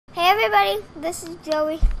Hey everybody, this is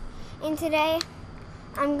Joey, and today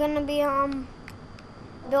I'm gonna be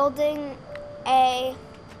building a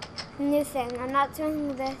new thing. I'm not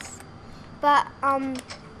doing this, but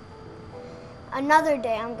another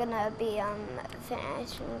day I'm gonna be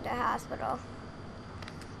finishing the hospital.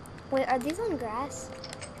 Wait, are these on grass?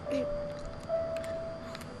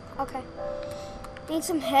 Okay. Need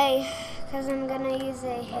some hay, because I'm gonna use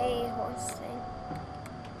a hay horse thing.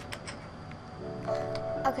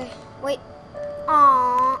 Okay, wait.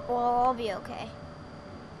 Aww, well, I'll be okay.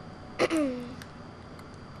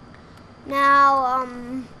 Now,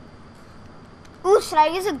 ooh, should I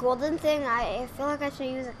use a golden thing? I feel like I should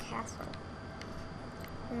use a castle.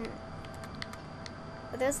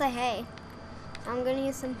 But there's the hay. So I'm gonna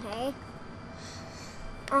use some hay.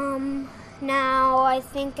 Now I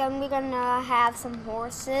think I'm gonna have some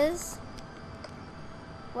horses.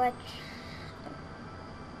 Which,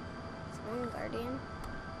 Stone Guardian.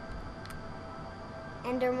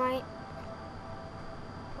 Endermite.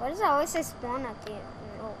 Why does it always say spawn at the end?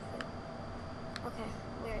 Oh, okay,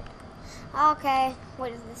 weird. Okay,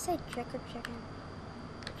 what does this say? Chick or chicken?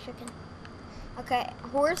 Chicken. Okay,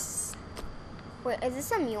 horse. Wait, is this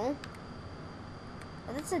a mule?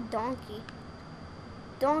 Oh, this is a donkey.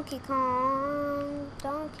 Donkey Kong.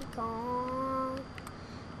 Donkey Kong.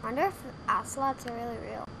 I wonder if ocelots are really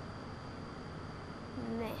real.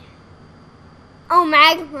 Meh. Oh,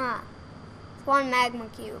 magma. One magma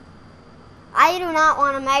cube. I do not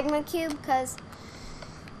want a magma cube because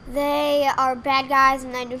they are bad guys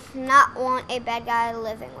and I do not want a bad guy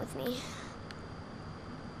living with me.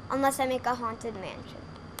 Unless I make a haunted mansion.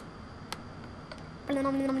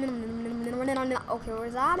 Okay,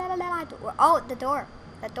 where's that? Oh, the door.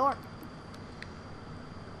 The door.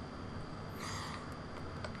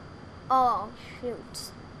 Oh,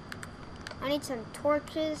 shoot. I need some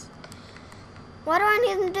torches. Why do I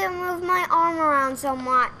need to move my arm around so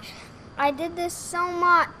much? I did this so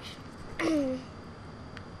much.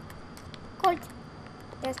 Colt.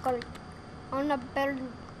 Yes, Colt. On the bed.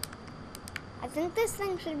 I think this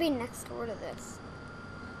thing should be next door to this.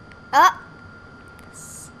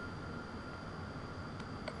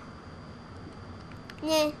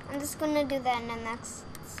 Yeah, I'm just gonna do that in the next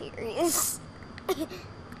series. I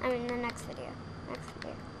mean, the next video. Next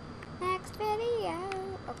video.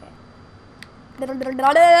 Okay. Get away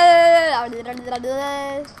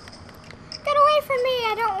from me!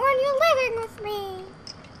 I don't want you living with me!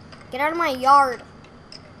 Get out of my yard!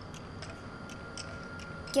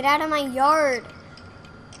 Get out of my yard!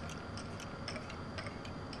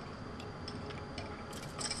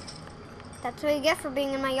 That's what you get for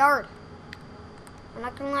being in my yard. I'm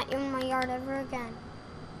not gonna let you in my yard ever again.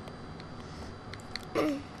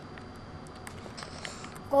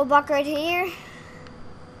 Gold block right here.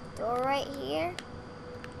 Door right here.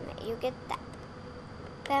 You get that.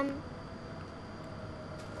 Them.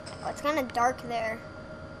 Oh, it's kind of dark there.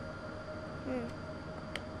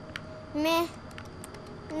 Meh.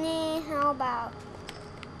 Nah, how about?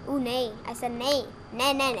 Ooh, nay. I said nay.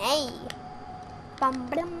 Nay, nay, nay. Bum,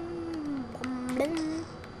 bum, bum, bum.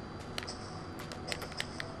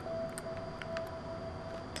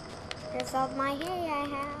 Here's all my hay I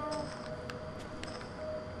have.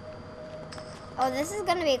 Oh, this is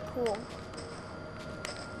gonna be cool.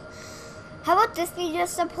 How about this be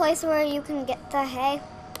just a place where you can get the hay?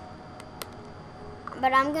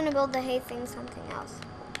 But I'm gonna build the hay thing something else.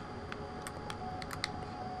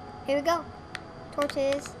 Here we go.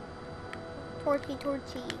 Torches. Torchy,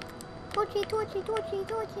 torchy. Torchy, torchy, torchy,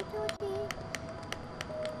 torchy, torchy.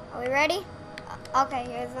 Are we ready? Okay,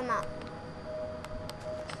 here's the map.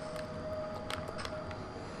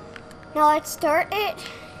 Now let's start it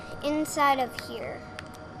inside of here.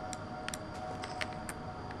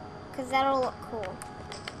 Because that'll look cool.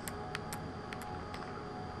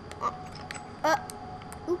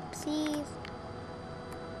 Oopsies.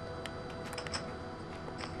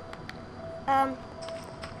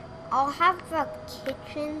 I'll have a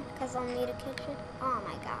kitchen because I'll need a kitchen. Oh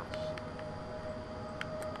my gosh.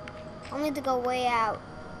 I'll need to go way out.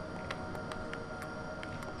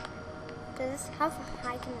 How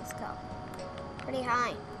high can this go? Pretty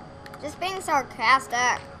high. Just being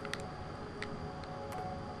sarcastic.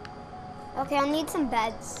 Okay, I'll need some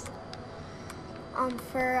beds.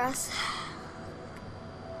 For us.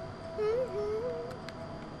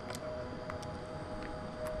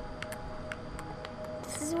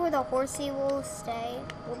 This is where the horsey will stay.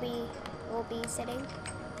 Will be sitting.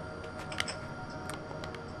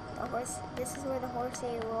 This is where the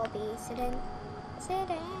horsey will be sitting.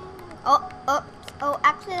 Oh,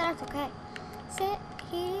 actually that's okay. Sit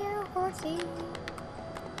here, horsey.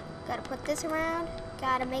 Gotta put this around.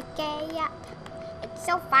 Gotta make it up. It's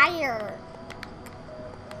so fire.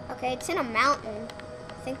 Okay, it's in a mountain.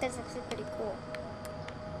 I think that's actually pretty cool.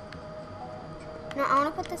 No, I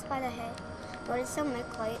want to put this by the hay. Would it still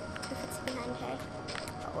make light if it's behind hay?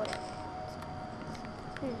 Or would it?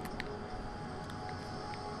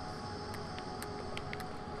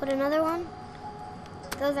 Put another one.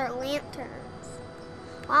 Those are lanterns.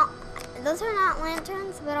 Well, those are not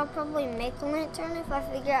lanterns, but I'll probably make a lantern if I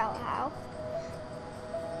figure out how.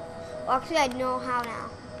 Well, actually, I know how now.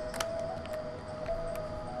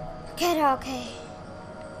 Okay.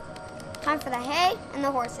 Time for the hay and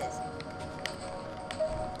the horses.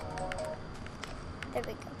 There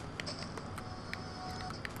we go.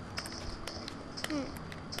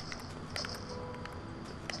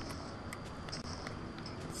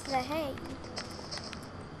 This is the hay.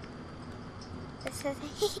 This is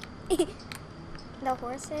hay. The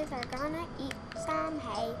horses are gonna eat some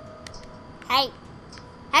hay. Hey!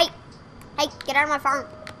 Get out of my farm!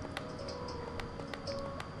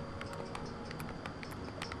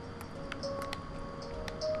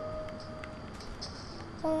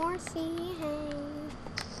 Horsey hay.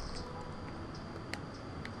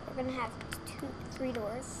 We're gonna have 3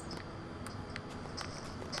 doors.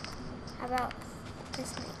 How about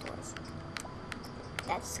this many doors?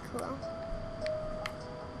 That's cool.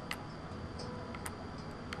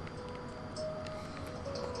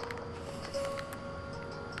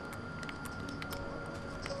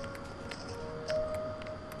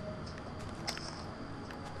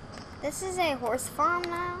 This is a horse farm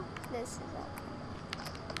now. This is okay.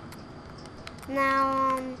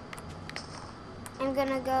 Now, I'm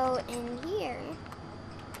gonna go in here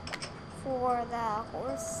for the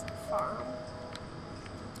horse farm.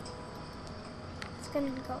 It's gonna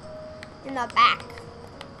go in the back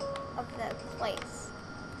of the place.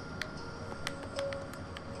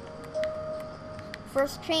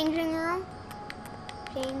 First changing room.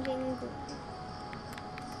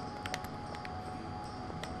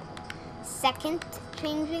 Second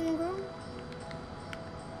changing room?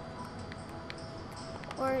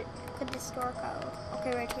 Or could the store go?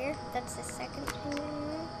 Okay, right here. That's the second changing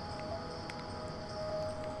room.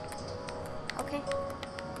 Okay.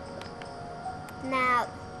 Now,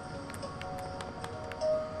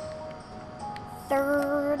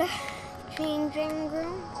 third changing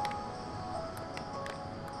room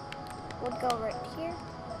would go right here.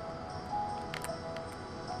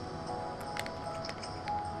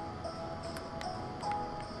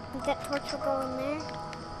 That torch will go in there.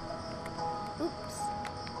 Oops.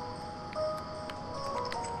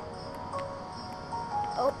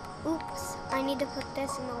 Oh, oops. I need to put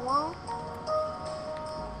this in the wall.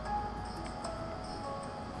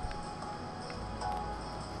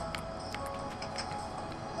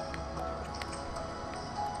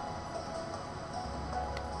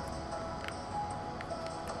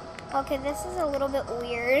 Okay, this is a little bit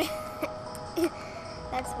weird.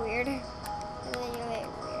 That's weird. Really weird.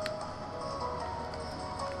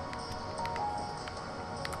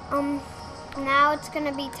 Now it's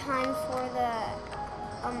gonna be time for the,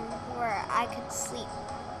 where I could sleep.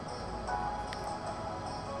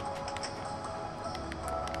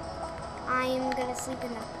 I'm gonna sleep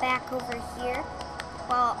in the back over here.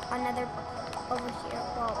 Well, another over here.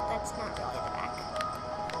 Well, that's not really the back.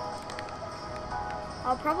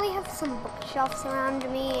 I'll probably have some bookshelves around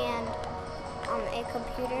me and, a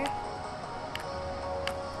computer.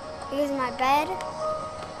 Here's my bed.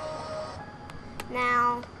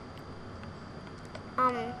 Now,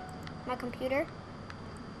 my computer.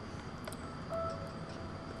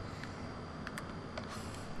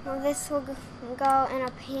 Well, this will go in a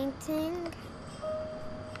painting.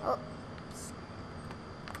 Oops.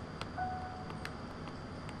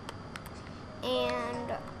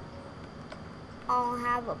 And I'll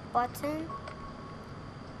have a button.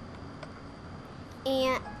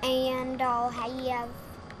 And I'll have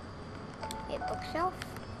a bookshelf.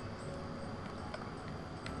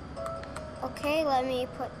 Okay, let me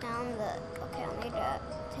put down the, okay, I'll need to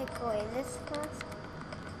take away this first.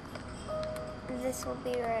 This will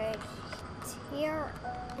be right here.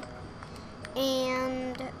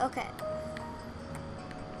 And, okay.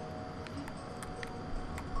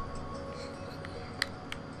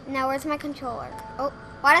 Now, where's my controller? Oh,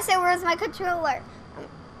 why did I say where's my controller?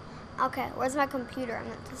 Okay, where's my computer, I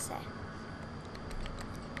meant to say.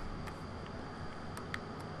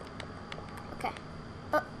 Okay.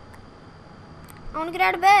 Oh. I want to get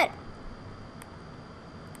out of bed.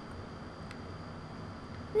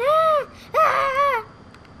 No! Ah!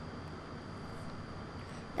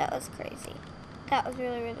 That was crazy. That was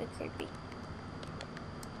really, really creepy.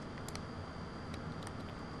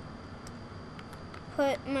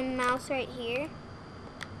 put my mouse right here.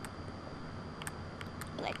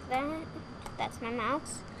 Like that. That's my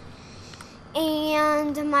mouse.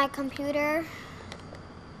 And my computer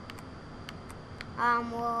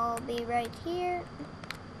will be right here.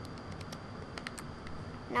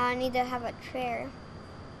 Now I need to have a chair.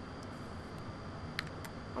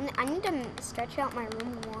 I need to stretch out my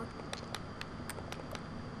room more.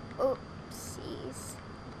 Oopsies.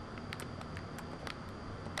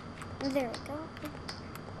 There we go.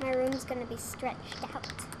 My room's gonna be stretched out.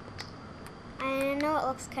 I know it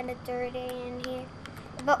looks kind of dirty in here,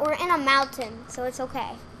 but we're in a mountain, so it's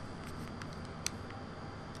okay.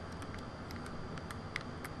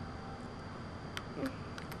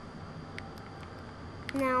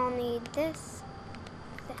 Now I'll need this.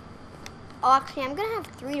 Oh, actually, I'm gonna have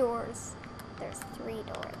 3 doors. There's 3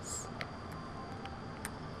 doors.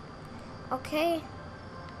 Okay,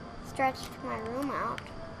 stretched my room out.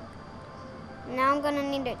 Now I'm gonna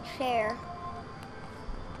need a chair.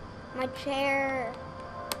 My chair.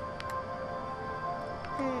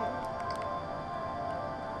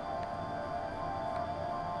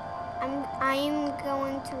 I'm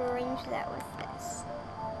going to arrange that with this.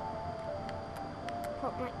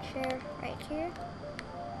 Put my chair right here.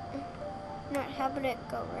 No, how about it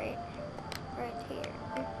go right here?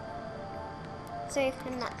 So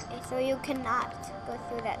you cannot go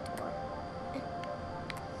through that door.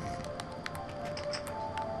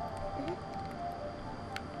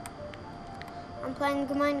 I'm playing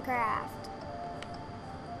Minecraft.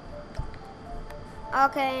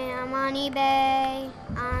 Okay, I'm on eBay.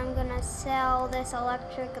 I'm gonna sell this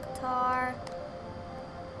electric guitar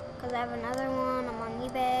because I have another one. I'm on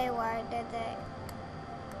eBay. Why did they?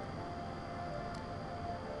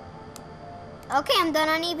 Okay, I'm done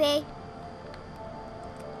on eBay.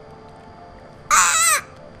 Ah!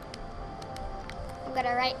 I'm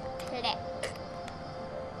gonna right click.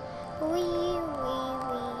 Wee, wee,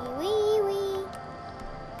 wee, wee, wee.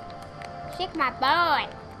 Shake my boy.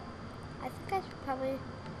 I think I should probably,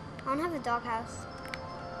 I don't have a doghouse.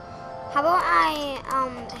 How about I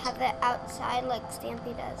have it outside like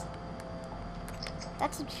Stampy does?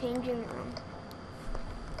 That's a changing room.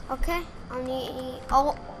 Okay, I'll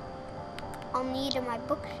need my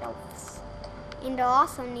bookshelves, and I'll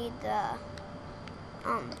also need the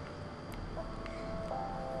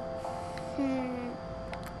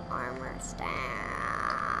armor stand.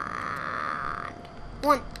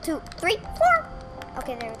 1, 2, 3, 4.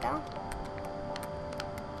 Okay, there we go.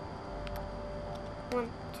 1,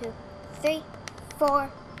 2, 3, 4.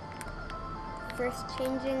 First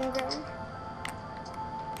changing room.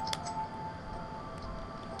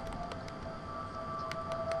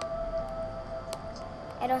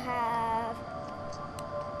 It'll have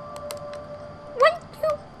 1,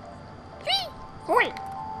 2, 3, 4.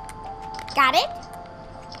 Got it?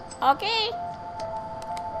 Okay.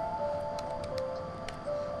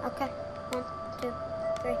 Okay. 1, 2,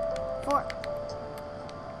 3, 4.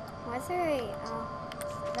 Why is there a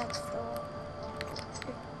that's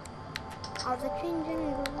all the changing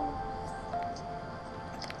rooms.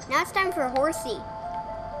 Now it's time for Horsey.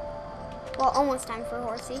 Well, almost time for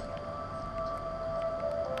Horsey.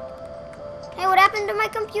 Hey, what happened to my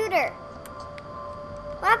computer?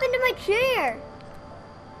 What happened to my chair?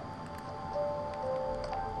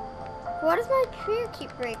 Why does my chair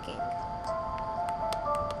keep breaking?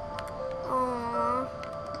 Aww.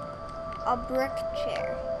 A brick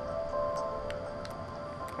chair.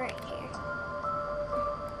 Right here.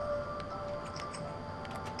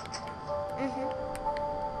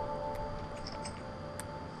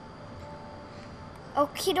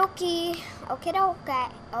 Okie dokie. Okay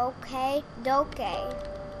dokie. Okay dokie.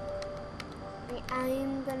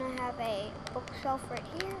 I'm gonna have a bookshelf right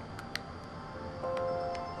here.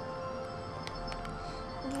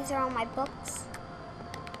 These are all my books.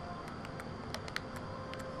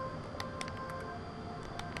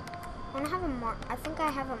 I think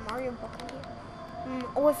I have a Mario book in here.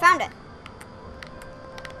 Oh, I found it.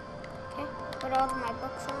 Okay, put all of my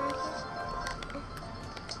books around here.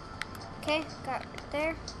 Okay, got it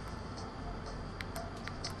there.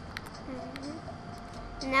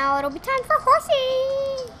 Now it'll be time for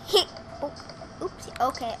Horsey. Oh, oopsie.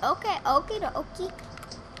 Okay.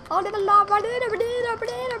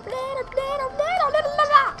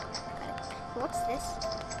 What's this?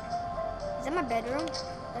 Is that my bedroom?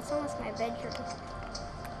 That's almost my bedroom.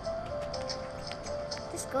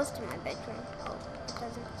 This goes to my bedroom. Oh, it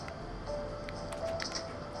doesn't.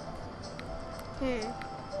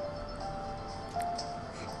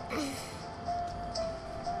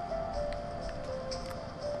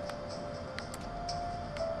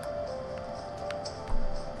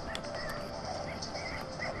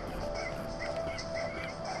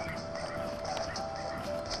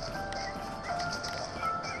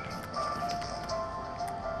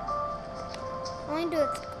 need to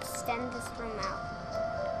extend this room out.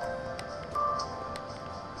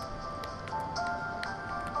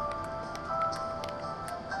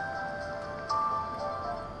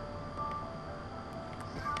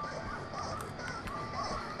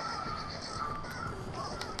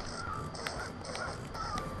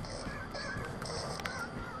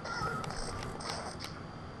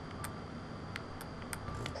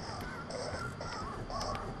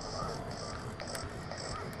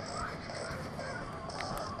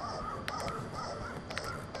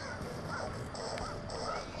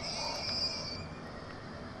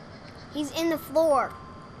 He's in the floor.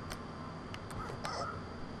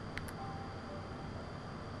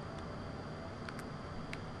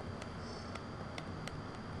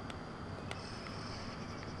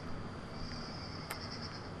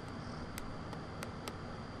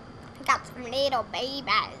 I got some little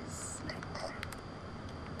babies.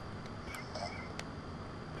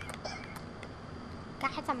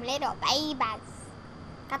 Got some little babies.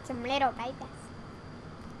 Got some little babies.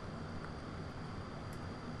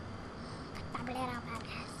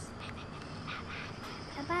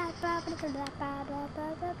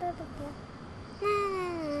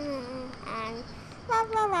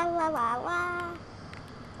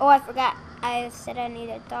 Oh, I forgot. I said I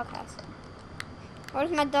needed a doghouse. Where's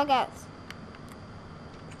my doghouse?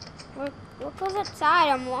 What goes outside?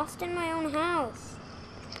 I'm lost in my own house.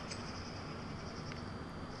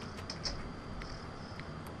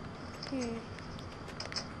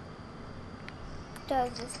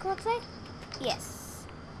 Does this go outside? Yes.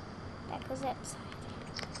 That goes outside.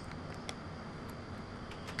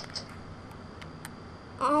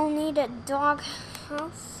 I'll need a dog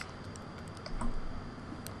house.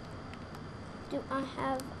 Do I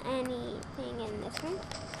have anything in this one?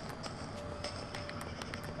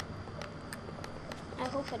 I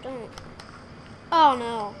hope I don't. Oh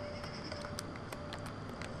no.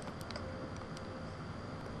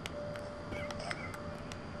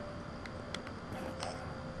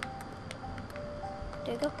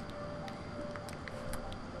 There you go.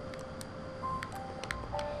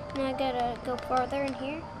 Now I gotta go farther in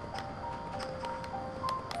here.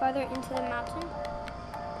 Farther into the mountain.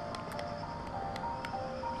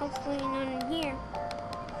 Hopefully none in here.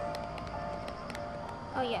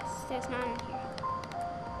 Oh yes, there's none in here.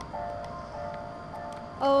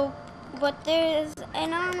 Oh, but there's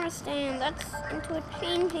an armor stand. That's into a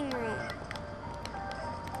changing room.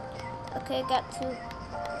 Okay, got to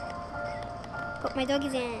put my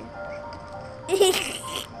doggies in.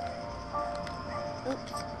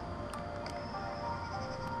 Oops.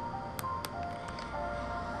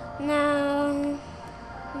 Now,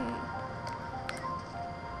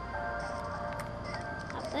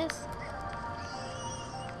 not this.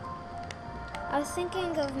 I was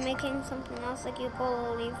thinking of making something else, like you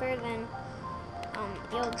pull a lever, then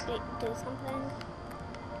you'll do something.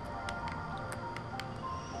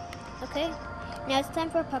 Okay, now it's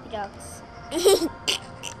time for puppy dogs.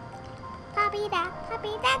 Puppy dog,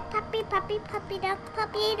 puppy dog, puppy, puppy, puppy dog,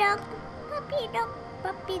 puppy dog, puppy dog,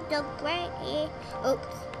 puppy dog, right here.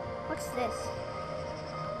 Oops, what's this?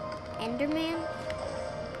 Enderman?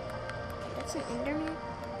 That's an Enderman?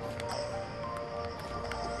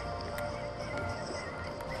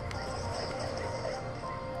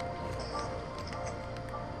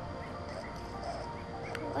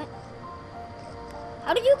 What?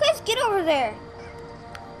 How did you guys get over there?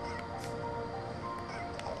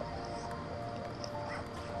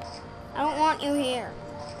 I don't want you here.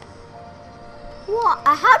 What?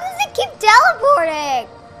 How does it keep teleporting?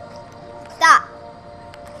 Stop.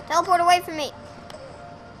 Teleport away from me.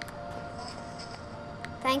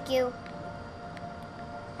 Thank you.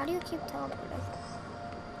 How do you keep teleporting?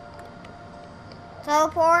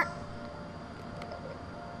 Teleport.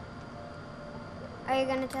 Are you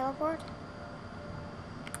gonna teleport?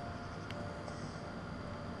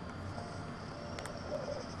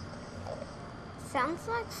 Sounds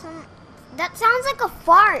like that sounds like a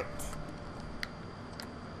fart.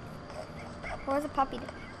 Where's a puppy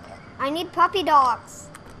dog? I need puppy dogs.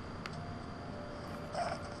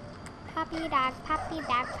 Puppy dog, puppy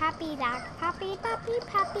dog, puppy dog, puppy, puppy,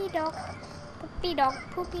 puppy dog. Puppy dog,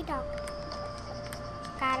 poopy dog.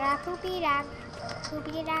 Got a poopy dog.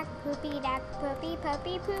 Poopy dog, poopy dog, poopy,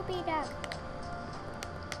 puppy, poopy dog.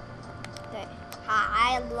 Good.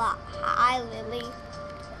 Hi, Lily.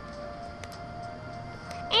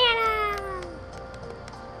 Anna!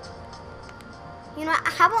 You know,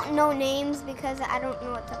 how about no names, because I don't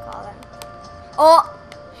know what to call them. Oh,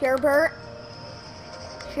 Sherbert.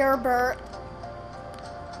 Sherbert.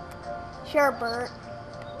 Sherbert.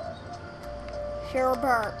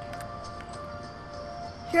 Sherbert.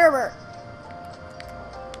 Sherbert.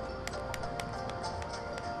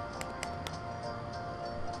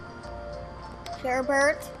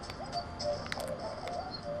 Sherbert.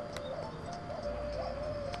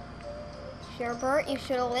 Sherbert, you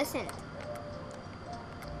should have listened.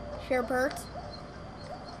 Sherbert.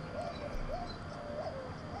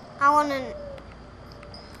 I wanna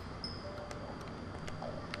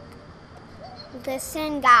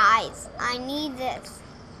listen, guys. I need this.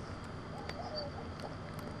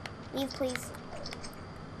 Please.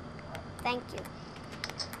 Thank you.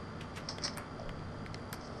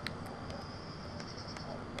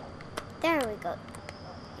 There we go.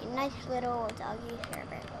 A nice little doggy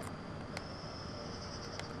sherbet.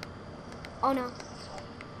 Oh no.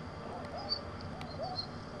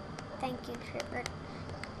 Thank you, sherbet.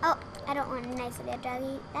 Oh, I don't want a nice little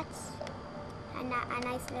doggy. That's a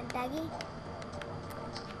nice little doggy.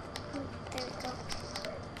 There we go.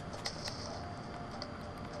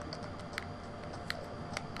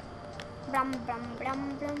 Brum, brum,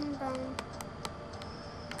 brum, brum, brum.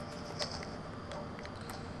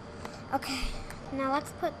 Okay, now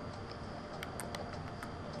let's put...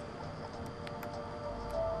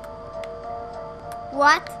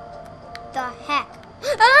 What the heck?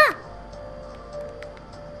 Ah!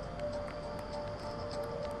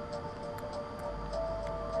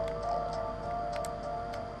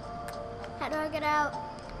 How do I get out?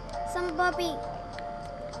 Some puppy.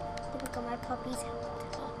 Look at my puppies.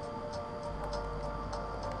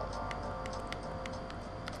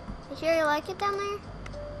 You sure you like it down there?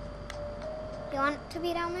 You want it to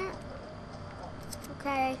be down there?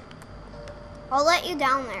 Okay. I'll let you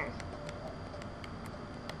down there.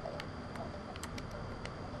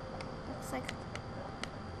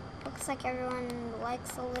 Looks like everyone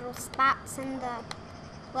likes the little spots in the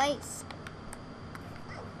place.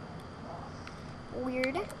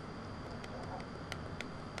 Weird.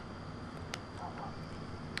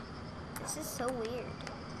 This is so weird.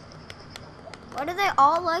 Why do they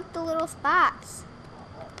all like the little spots?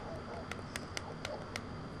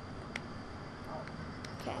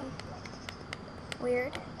 Okay.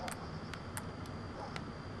 Weird.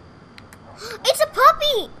 It's a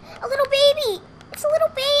puppy! A little baby! It's a little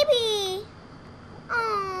baby!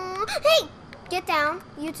 Aww. Hey! Get down,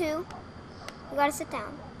 you two. You gotta sit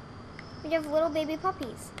down. We have little baby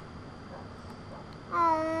puppies.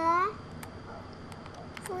 Aww.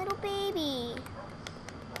 It's a little baby.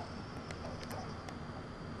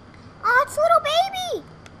 Oh, it's a little baby!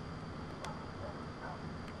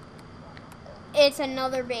 It's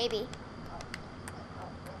another baby.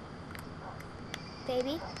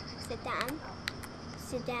 Baby, sit down.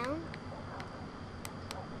 Sit down.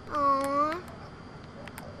 Aww.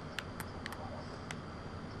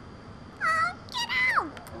 Oh, get out!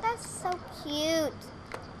 That's so cute.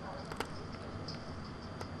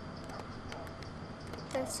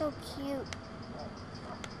 They're so cute.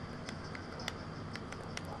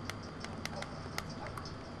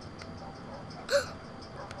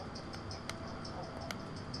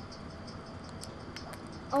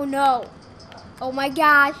 Oh no. Oh my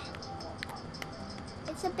gosh.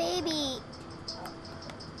 It's a baby.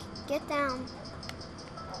 Get down.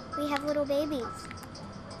 We have little babies.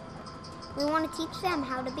 We want to teach them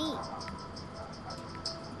how to be.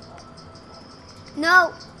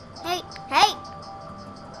 No. Hey, hey.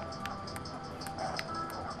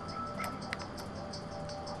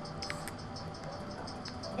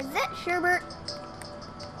 Is that Sherbert?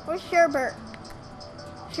 Where's Sherbert?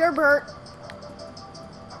 Sherbert.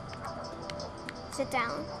 Sit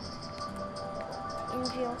down.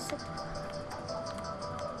 Angel, sit.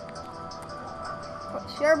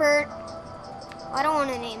 Sherbert. I don't want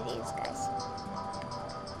to name these guys.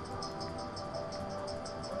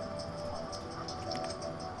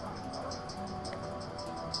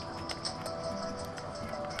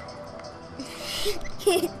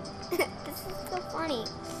 This is so funny.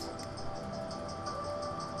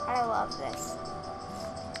 I love this.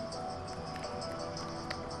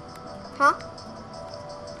 Huh?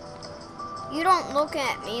 You don't look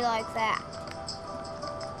at me like that.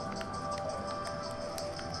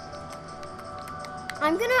 I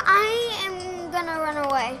am gonna run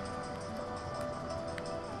away.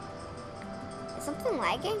 Is something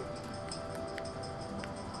lagging?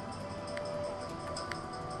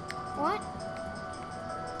 What?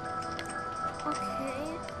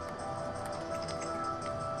 Okay.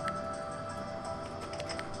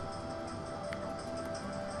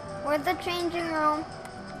 Where's the changing room?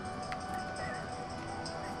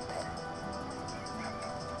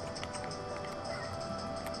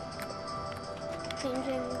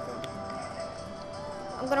 Changing.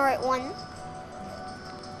 I'm gonna write 1.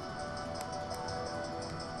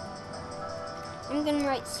 I'm gonna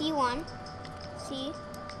write C1. C1.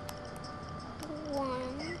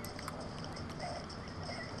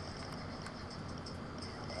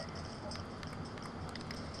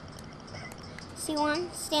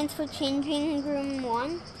 C1 stands for changing room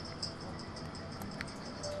 1.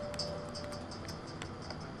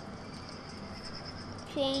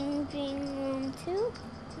 Changing room 2.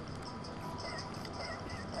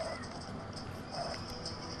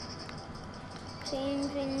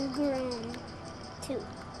 Changing room 2.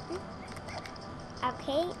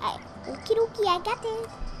 Okay, okie dokie, I got this.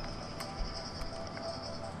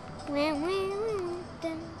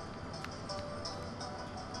 Done.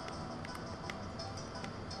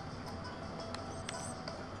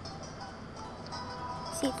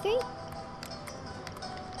 C3.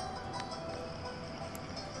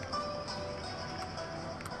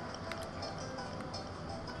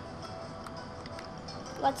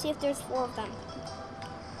 Let's see if there's 4 of them.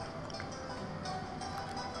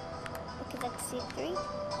 Okay, that's C3.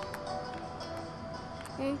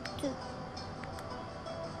 1, 2,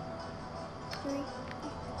 3.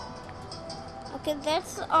 Okay,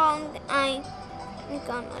 that's all I'm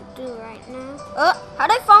gonna do right now. Oh,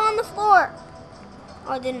 how'd I fall on the floor?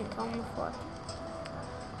 Oh, I didn't fall on the floor.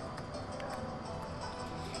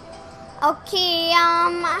 Okay,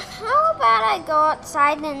 how about I go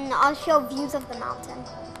outside and I'll show views of the mountain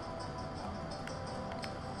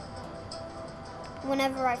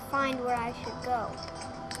whenever I find where I should go.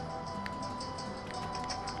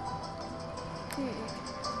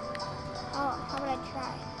 Oh, how would I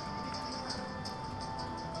try?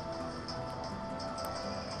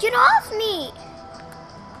 Get off me!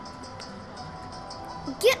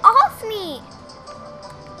 Get off me!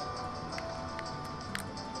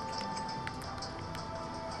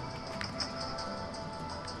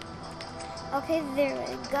 Okay, there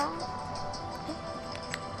we go.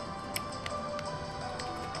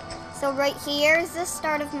 So right here is the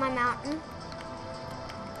start of my mountain.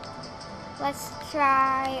 Let's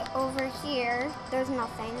try over here. There's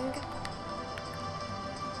nothing.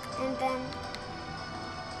 And then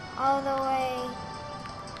all the way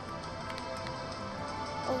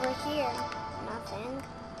over here, nothing.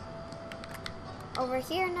 Over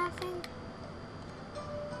here, nothing.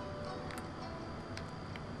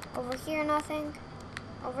 Over here, nothing.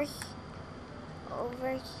 Over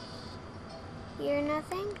here,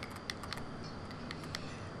 nothing.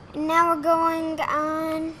 And now we're going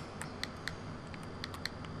on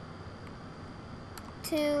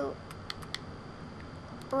to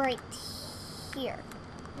right here.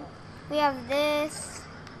 We have this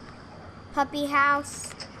puppy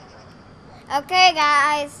house. Okay,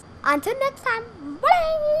 guys. Until next time.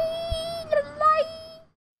 Bye.